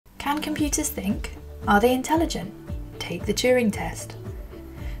Can computers think? Are they intelligent? Take the Turing test.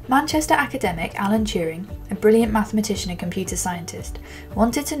 Manchester academic Alan Turing, a brilliant mathematician and computer scientist,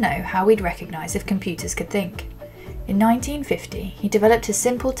 wanted to know how we'd recognise if computers could think. In 1950, he developed a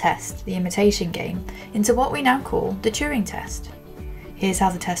simple test, the imitation game, into what we now call the Turing test. Here's how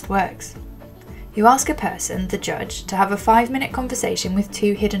the test works. You ask a person, the judge, to have a 5-minute conversation with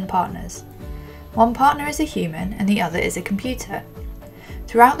 2 hidden partners. One partner is a human and the other is a computer.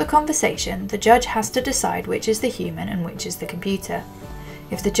 Throughout the conversation, the judge has to decide which is the human and which is the computer.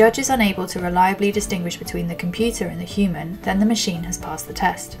 If the judge is unable to reliably distinguish between the computer and the human, then the machine has passed the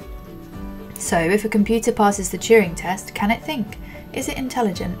test. So, if a computer passes the Turing test, can it think? Is it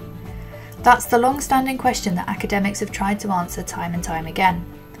intelligent? That's the long-standing question that academics have tried to answer time and time again.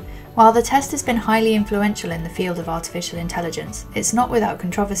 While the test has been highly influential in the field of artificial intelligence, it's not without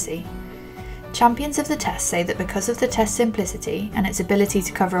controversy. Champions of the test say that because of the test's simplicity and its ability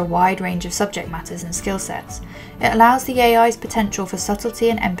to cover a wide range of subject matters and skill sets, it allows the AI's potential for subtlety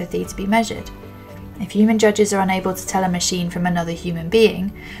and empathy to be measured. If human judges are unable to tell a machine from another human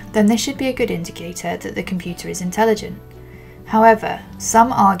being, then this should be a good indicator that the computer is intelligent. However,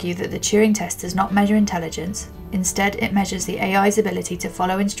 some argue that the Turing test does not measure intelligence. Instead, it measures the AI's ability to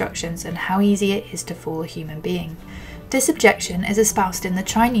follow instructions and how easy it is to fool a human being. This objection is espoused in the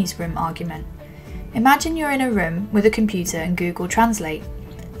Chinese room argument. Imagine you're in a room with a computer and Google Translate.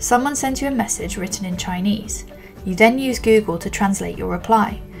 Someone sends you a message written in Chinese. You then use Google to translate your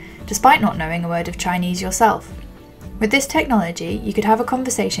reply, despite not knowing a word of Chinese yourself. With this technology, you could have a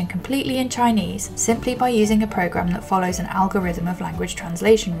conversation completely in Chinese simply by using a program that follows an algorithm of language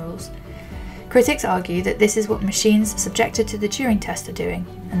translation rules. Critics argue that this is what machines subjected to the Turing test are doing,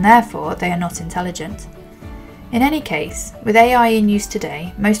 and therefore they are not intelligent. In any case, with AI in use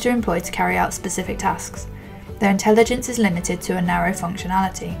today, most are employed to carry out specific tasks. Their intelligence is limited to a narrow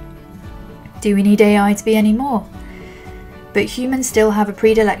functionality. Do we need AI to be any more? But humans still have a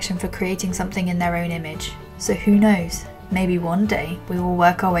predilection for creating something in their own image, so who knows, maybe one day we will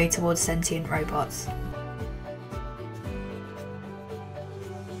work our way towards sentient robots.